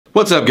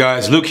What's up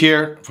guys, Luke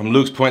here from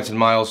Luke's Points and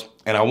Miles,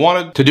 and I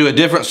wanted to do a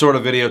different sort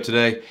of video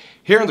today.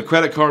 Here in the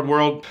credit card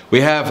world,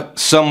 we have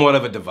somewhat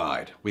of a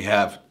divide. We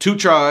have two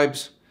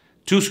tribes,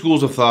 two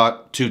schools of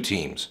thought, two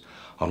teams.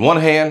 On one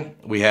hand,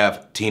 we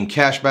have Team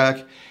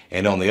Cashback,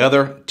 and on the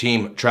other,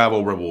 Team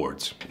Travel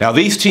Rewards. Now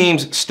these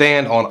teams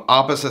stand on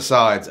opposite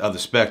sides of the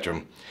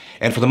spectrum,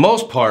 and for the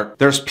most part,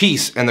 there's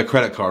peace in the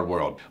credit card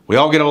world. We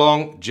all get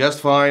along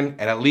just fine,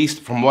 and at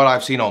least from what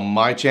I've seen on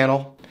my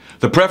channel,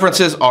 the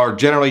preferences are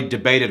generally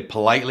debated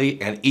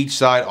politely, and each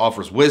side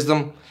offers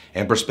wisdom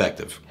and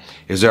perspective.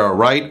 Is there a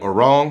right or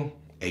wrong,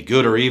 a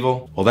good or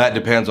evil? Well, that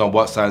depends on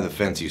what side of the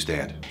fence you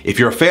stand. If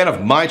you're a fan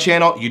of my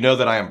channel, you know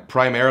that I am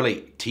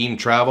primarily Team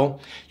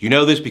Travel. You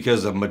know this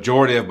because the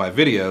majority of my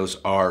videos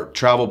are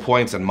travel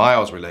points and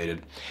miles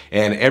related.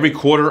 And every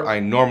quarter, I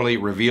normally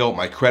reveal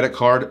my credit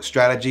card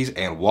strategies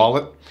and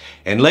wallet.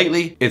 And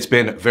lately, it's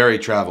been very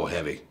travel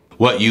heavy.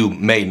 What you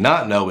may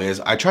not know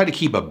is I try to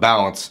keep a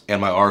balance in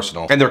my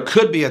arsenal, and there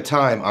could be a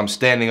time I'm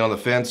standing on the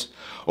fence,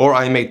 or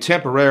I may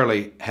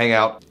temporarily hang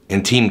out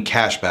in Team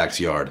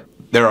Cashback's yard.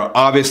 There are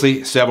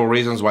obviously several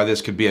reasons why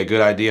this could be a good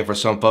idea for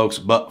some folks,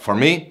 but for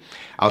me,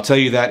 I'll tell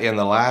you that in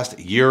the last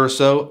year or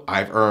so,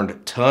 I've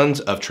earned tons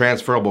of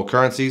transferable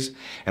currencies,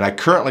 and I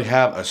currently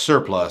have a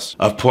surplus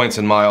of points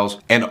and miles,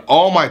 and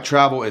all my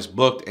travel is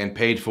booked and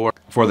paid for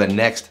the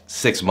next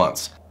 6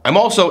 months. I'm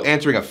also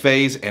entering a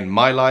phase in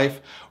my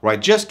life where I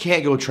just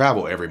can't go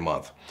travel every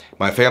month.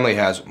 My family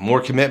has more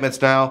commitments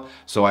now,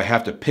 so I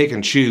have to pick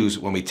and choose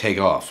when we take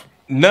off.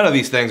 None of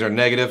these things are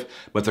negative,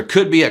 but there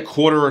could be a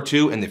quarter or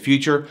two in the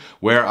future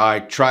where I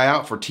try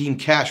out for Team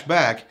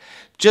Cashback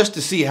just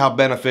to see how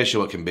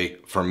beneficial it can be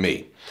for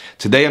me.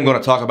 Today I'm going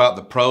to talk about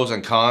the pros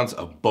and cons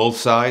of both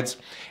sides.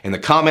 In the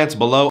comments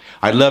below,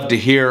 I'd love to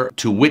hear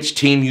to which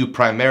team you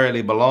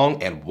primarily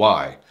belong and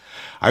why.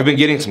 I've been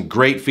getting some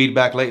great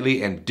feedback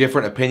lately, and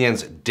different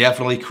opinions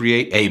definitely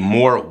create a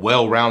more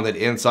well-rounded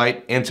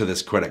insight into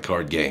this credit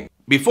card game.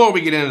 Before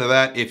we get into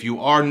that, if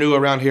you are new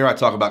around here, I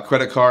talk about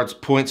credit cards,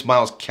 points,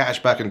 miles,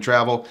 cashback, and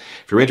travel.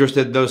 If you're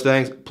interested in those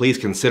things, please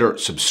consider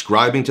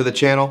subscribing to the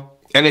channel.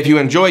 And if you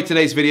enjoyed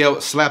today's video,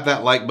 slap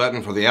that like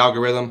button for the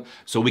algorithm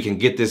so we can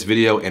get this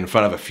video in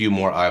front of a few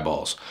more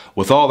eyeballs.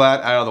 With all that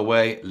out of the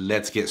way,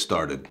 let's get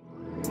started.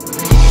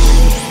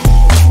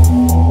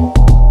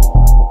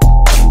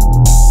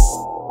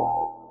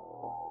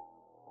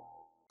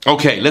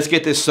 Okay, let's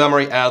get this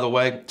summary out of the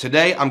way.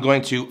 Today, I'm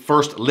going to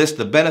first list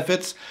the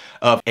benefits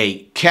of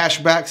a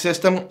cashback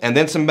system and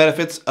then some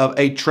benefits of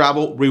a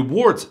travel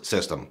rewards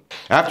system.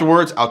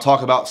 Afterwards, I'll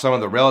talk about some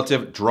of the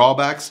relative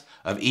drawbacks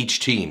of each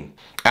team.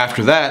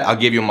 After that, I'll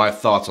give you my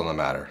thoughts on the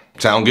matter.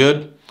 Sound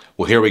good?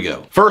 Well, here we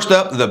go. First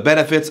up, the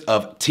benefits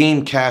of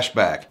Team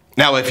Cashback.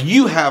 Now, if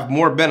you have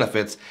more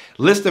benefits,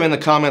 list them in the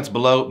comments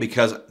below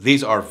because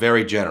these are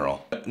very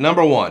general.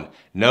 Number one,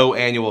 no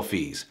annual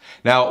fees.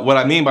 Now, what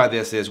I mean by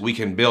this is we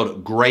can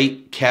build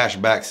great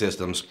cashback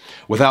systems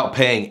without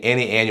paying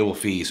any annual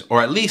fees,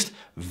 or at least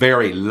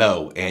very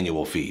low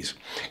annual fees.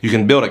 You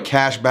can build a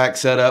cashback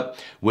setup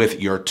with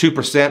your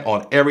 2%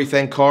 on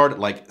everything card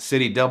like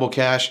City Double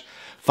Cash,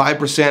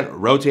 5%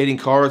 rotating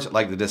cards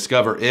like the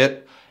Discover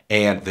It,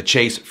 and the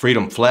Chase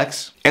Freedom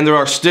Flex. And there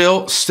are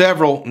still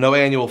several no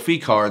annual fee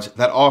cards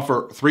that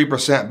offer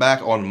 3%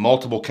 back on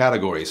multiple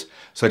categories,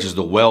 such as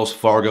the Wells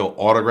Fargo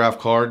Autograph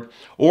Card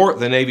or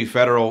the Navy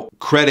Federal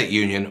Credit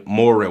Union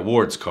More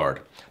Rewards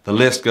Card. The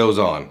list goes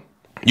on.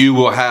 You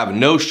will have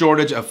no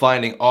shortage of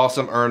finding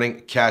awesome earning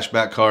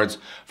cashback cards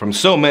from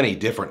so many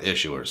different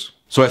issuers.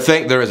 So I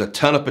think there is a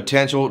ton of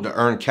potential to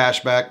earn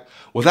cashback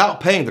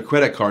without paying the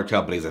credit card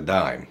companies a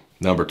dime.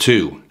 Number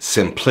two,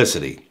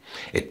 simplicity.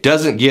 It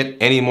doesn't get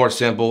any more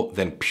simple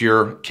than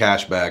pure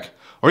cashback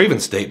or even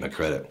statement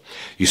credit.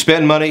 You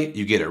spend money,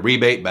 you get a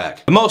rebate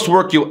back. The most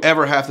work you'll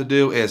ever have to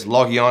do is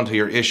log on to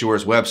your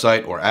issuer's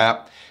website or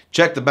app,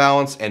 check the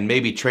balance, and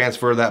maybe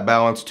transfer that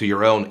balance to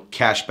your own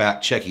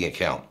cashback checking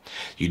account.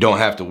 You don't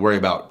have to worry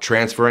about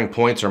transferring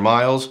points or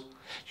miles.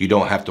 You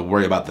don't have to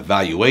worry about the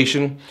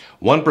valuation.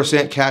 1%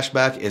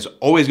 cashback is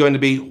always going to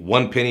be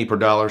 1 penny per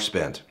dollar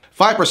spent.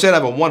 5%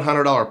 of a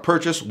 $100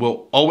 purchase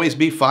will always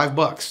be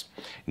 $5.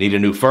 Need a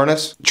new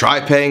furnace? Try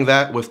paying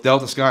that with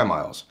Delta Sky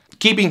Miles.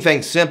 Keeping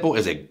things simple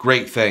is a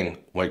great thing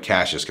when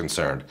cash is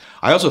concerned.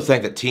 I also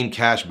think that Team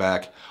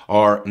Cashback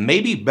are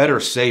maybe better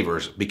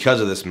savers because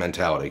of this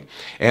mentality.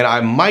 And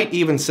I might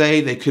even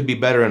say they could be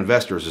better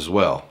investors as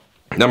well.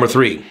 Number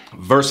three,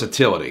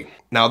 versatility.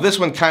 Now this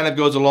one kind of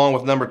goes along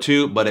with number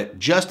two, but it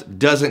just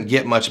doesn't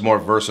get much more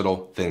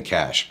versatile than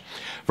cash.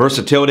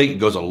 Versatility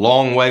goes a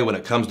long way when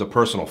it comes to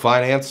personal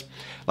finance.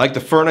 Like the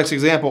furnace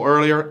example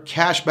earlier,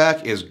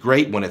 cashback is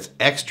great when it's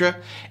extra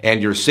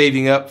and you're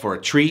saving up for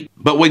a treat.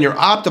 But when you're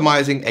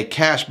optimizing a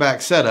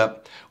cashback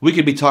setup, we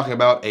could be talking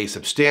about a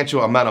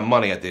substantial amount of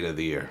money at the end of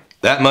the year.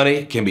 That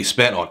money can be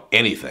spent on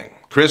anything.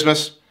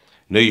 Christmas,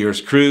 New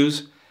Year's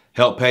cruise,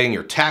 help paying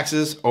your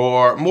taxes,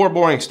 or more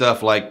boring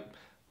stuff like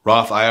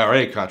Roth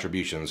IRA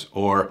contributions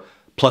or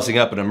plussing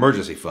up an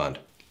emergency fund.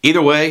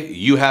 Either way,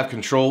 you have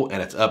control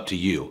and it's up to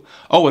you.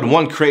 Oh, and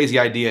one crazy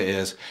idea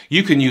is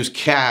you can use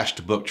cash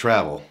to book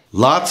travel.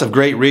 Lots of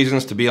great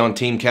reasons to be on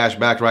Team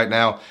Cashback right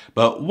now,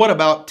 but what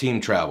about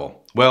Team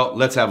Travel? Well,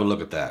 let's have a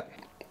look at that.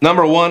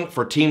 Number one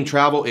for Team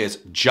Travel is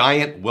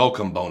giant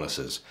welcome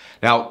bonuses.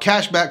 Now,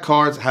 cashback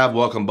cards have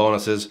welcome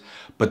bonuses,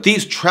 but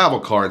these travel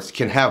cards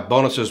can have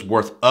bonuses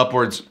worth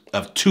upwards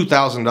of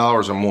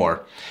 $2,000 or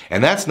more,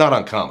 and that's not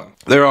uncommon.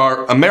 There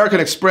are American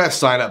Express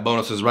sign-up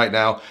bonuses right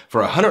now for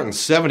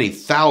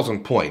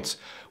 170,000 points,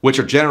 which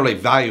are generally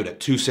valued at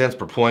 2 cents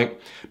per point,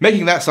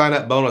 making that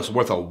sign-up bonus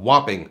worth a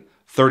whopping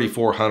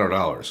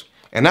 $3,400.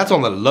 And that's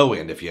on the low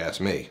end, if you ask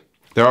me.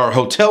 There are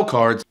hotel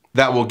cards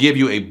that will give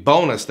you a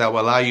bonus that will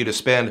allow you to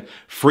spend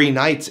free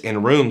nights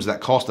in rooms that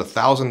cost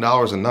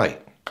 $1,000 a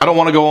night. I don't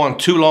want to go on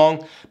too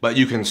long, but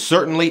you can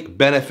certainly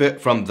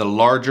benefit from the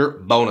larger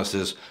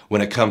bonuses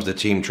when it comes to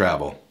Team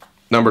Travel.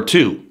 Number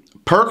two,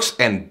 perks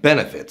and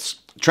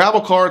benefits.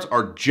 Travel cards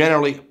are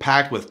generally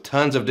packed with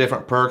tons of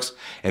different perks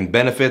and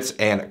benefits,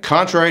 and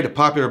contrary to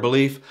popular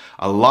belief,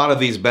 a lot of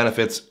these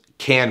benefits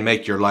can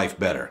make your life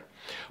better.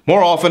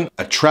 More often,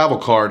 a travel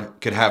card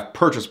could have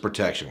purchase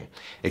protection,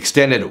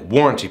 extended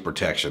warranty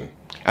protection,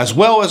 as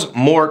well as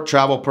more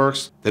travel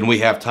perks than we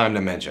have time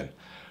to mention.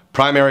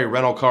 Primary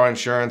rental car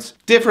insurance,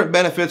 different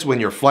benefits when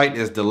your flight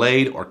is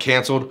delayed or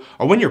canceled,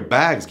 or when your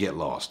bags get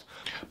lost.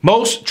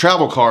 Most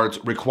travel cards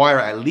require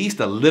at least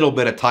a little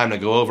bit of time to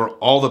go over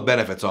all the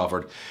benefits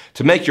offered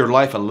to make your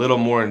life a little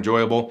more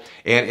enjoyable,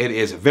 and it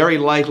is very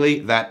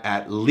likely that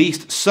at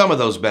least some of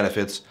those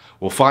benefits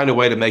will find a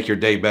way to make your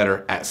day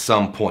better at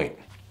some point.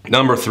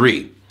 Number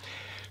three,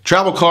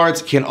 travel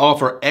cards can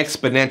offer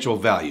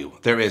exponential value.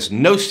 There is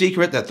no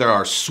secret that there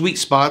are sweet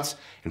spots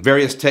and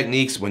various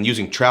techniques when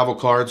using travel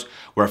cards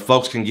where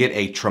folks can get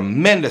a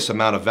tremendous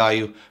amount of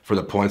value for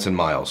the points and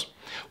miles.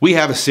 We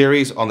have a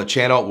series on the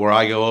channel where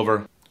I go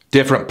over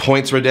different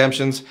points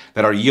redemptions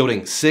that are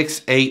yielding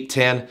 6, 8,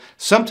 10,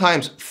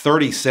 sometimes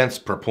 30 cents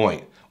per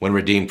point when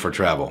redeemed for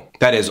travel.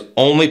 That is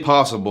only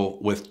possible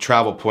with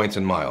travel points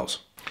and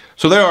miles.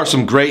 So there are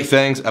some great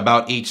things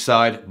about each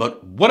side,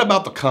 but what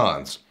about the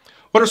cons?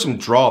 What are some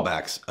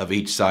drawbacks of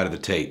each side of the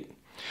tape?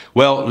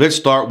 Well, let's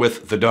start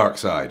with the dark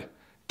side.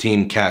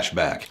 Team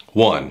Cashback.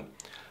 1.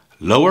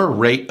 Lower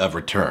rate of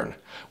return.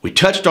 We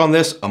touched on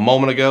this a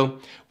moment ago.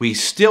 We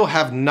still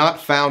have not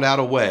found out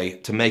a way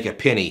to make a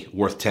penny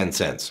worth 10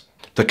 cents.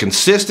 The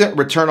consistent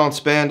return on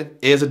spend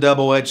is a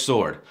double-edged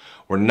sword.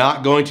 We're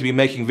not going to be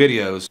making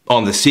videos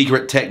on the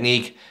secret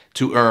technique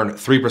to earn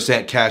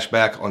 3% cash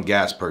back on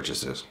gas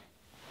purchases.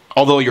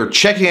 Although your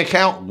checking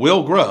account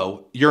will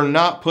grow, you're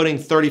not putting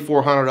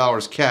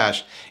 $3,400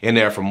 cash in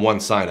there from one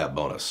sign-up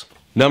bonus.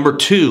 Number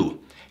 2,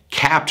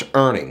 capped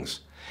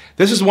earnings.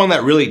 This is one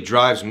that really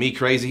drives me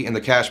crazy in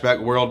the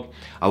cashback world.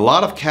 A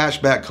lot of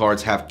cashback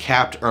cards have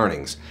capped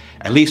earnings,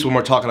 at least when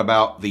we're talking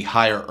about the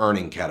higher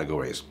earning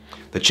categories.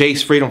 The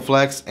Chase Freedom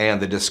Flex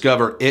and the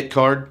Discover It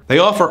card, they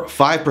offer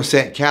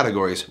 5%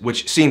 categories,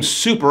 which seems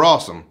super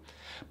awesome,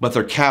 but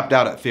they're capped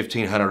out at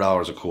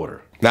 $1,500 a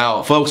quarter.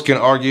 Now, folks can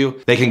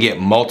argue they can get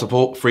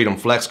multiple Freedom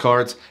Flex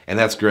cards, and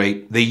that's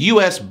great. The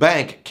US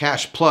Bank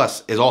Cash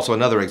Plus is also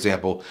another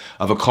example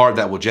of a card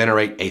that will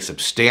generate a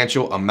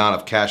substantial amount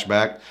of cash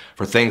back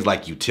for things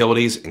like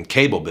utilities and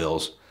cable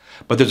bills,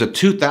 but there's a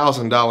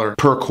 $2,000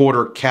 per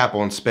quarter cap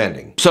on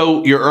spending.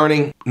 So your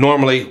earning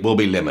normally will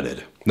be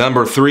limited.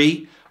 Number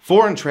 3,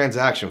 foreign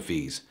transaction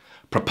fees.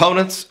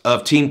 Proponents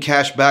of Team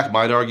Cashback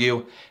might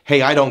argue,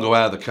 hey, I don't go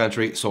out of the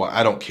country, so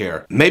I don't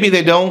care. Maybe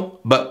they don't,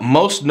 but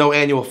most no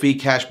annual fee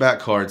cashback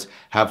cards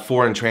have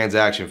foreign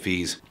transaction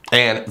fees,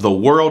 and the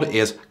world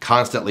is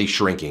constantly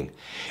shrinking.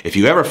 If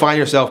you ever find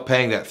yourself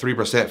paying that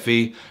 3%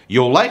 fee,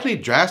 you'll likely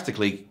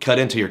drastically cut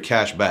into your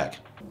cash back.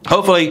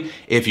 Hopefully,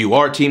 if you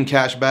are Team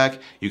Cashback,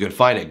 you can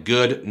find a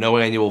good no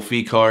annual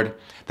fee card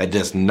that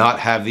does not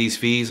have these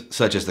fees,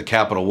 such as the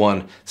Capital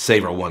One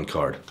Saver One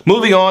card.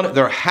 Moving on,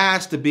 there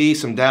has to be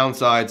some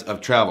downsides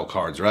of travel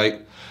cards,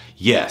 right?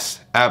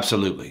 Yes,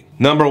 absolutely.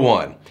 Number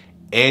 1,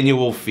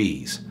 annual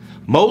fees.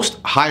 Most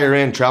higher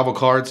end travel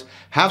cards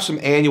have some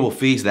annual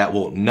fees that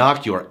will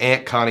knock your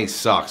Aunt Connie's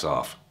socks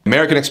off.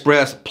 American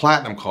Express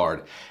Platinum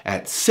Card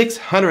at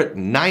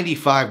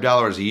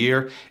 $695 a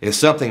year is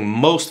something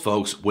most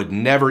folks would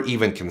never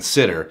even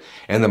consider,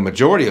 and the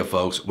majority of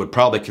folks would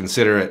probably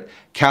consider it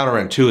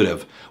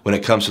counterintuitive when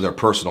it comes to their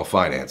personal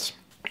finance.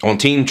 On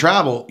Team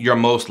Travel, you're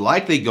most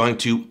likely going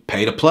to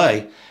pay to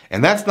play,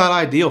 and that's not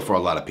ideal for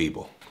a lot of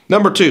people.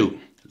 Number 2,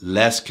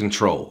 less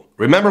control.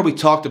 Remember we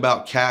talked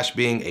about cash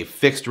being a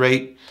fixed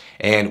rate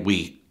and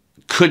we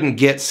couldn't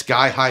get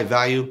sky-high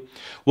value?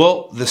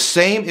 Well, the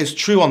same is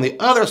true on the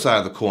other side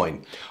of the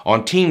coin.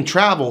 On Team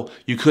Travel,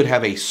 you could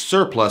have a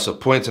surplus of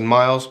points and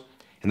miles,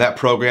 and that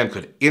program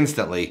could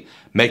instantly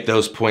make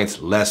those points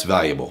less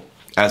valuable.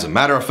 As a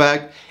matter of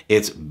fact,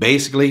 it's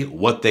basically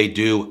what they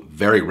do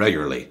very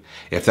regularly.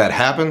 If that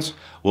happens,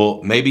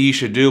 well, maybe you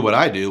should do what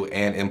I do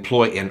and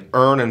employ an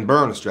earn and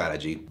burn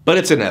strategy, but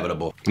it's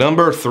inevitable.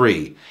 Number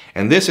 3,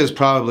 and this is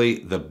probably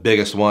the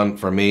biggest one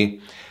for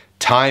me,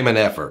 time and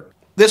effort.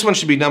 This one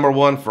should be number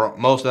one for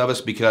most of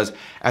us because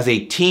as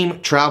a team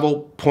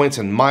travel points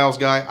and miles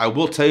guy, I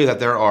will tell you that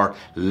there are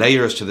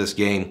layers to this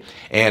game,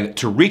 and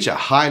to reach a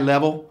high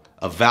level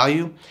of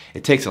value,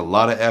 it takes a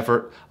lot of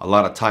effort, a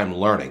lot of time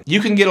learning.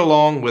 You can get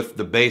along with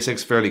the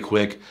basics fairly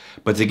quick,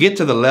 but to get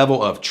to the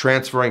level of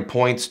transferring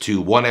points to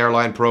one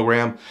airline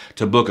program,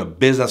 to book a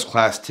business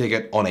class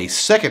ticket on a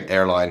second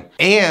airline,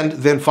 and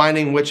then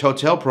finding which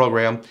hotel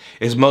program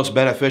is most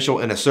beneficial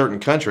in a certain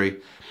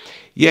country,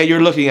 yeah,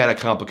 you're looking at a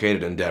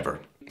complicated endeavor.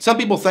 Some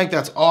people think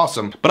that's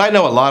awesome, but I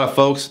know a lot of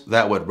folks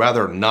that would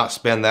rather not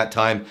spend that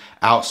time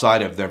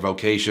outside of their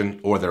vocation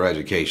or their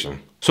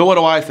education. So what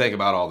do I think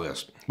about all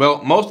this?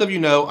 Well, most of you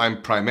know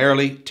I'm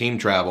primarily team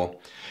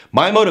travel.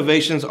 My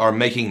motivations are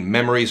making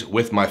memories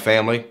with my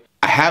family.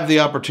 I have the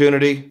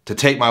opportunity to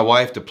take my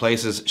wife to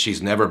places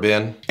she's never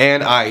been,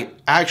 and I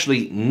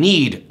actually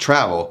need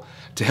travel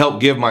to help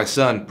give my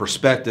son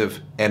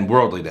perspective and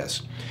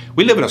worldliness.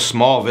 We live in a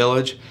small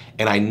village,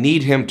 and I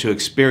need him to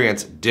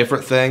experience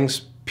different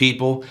things,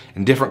 people,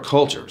 and different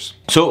cultures.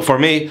 So for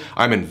me,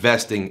 I'm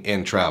investing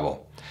in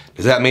travel.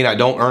 Does that mean I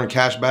don't earn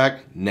cash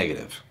back?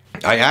 Negative.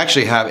 I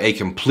actually have a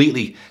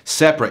completely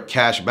separate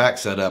cash back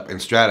setup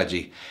and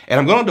strategy, and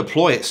I'm going to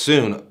deploy it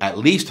soon, at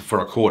least for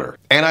a quarter.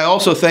 And I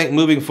also think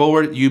moving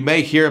forward, you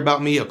may hear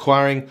about me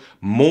acquiring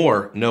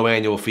more no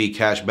annual fee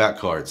cash back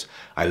cards.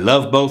 I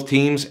love both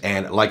teams,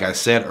 and like I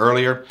said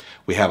earlier,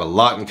 we have a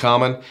lot in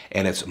common,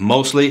 and it's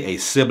mostly a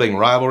sibling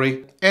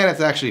rivalry, and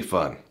it's actually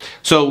fun.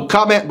 So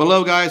comment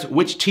below, guys,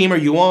 which team are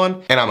you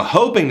on? And I'm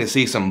hoping to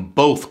see some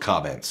both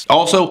comments.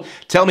 Also,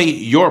 tell me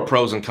your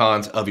pros and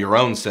cons of your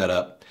own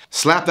setup.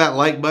 Slap that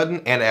like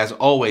button, and as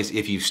always,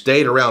 if you've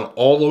stayed around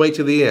all the way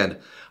to the end,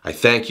 I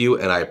thank you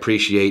and I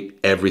appreciate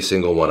every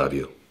single one of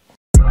you.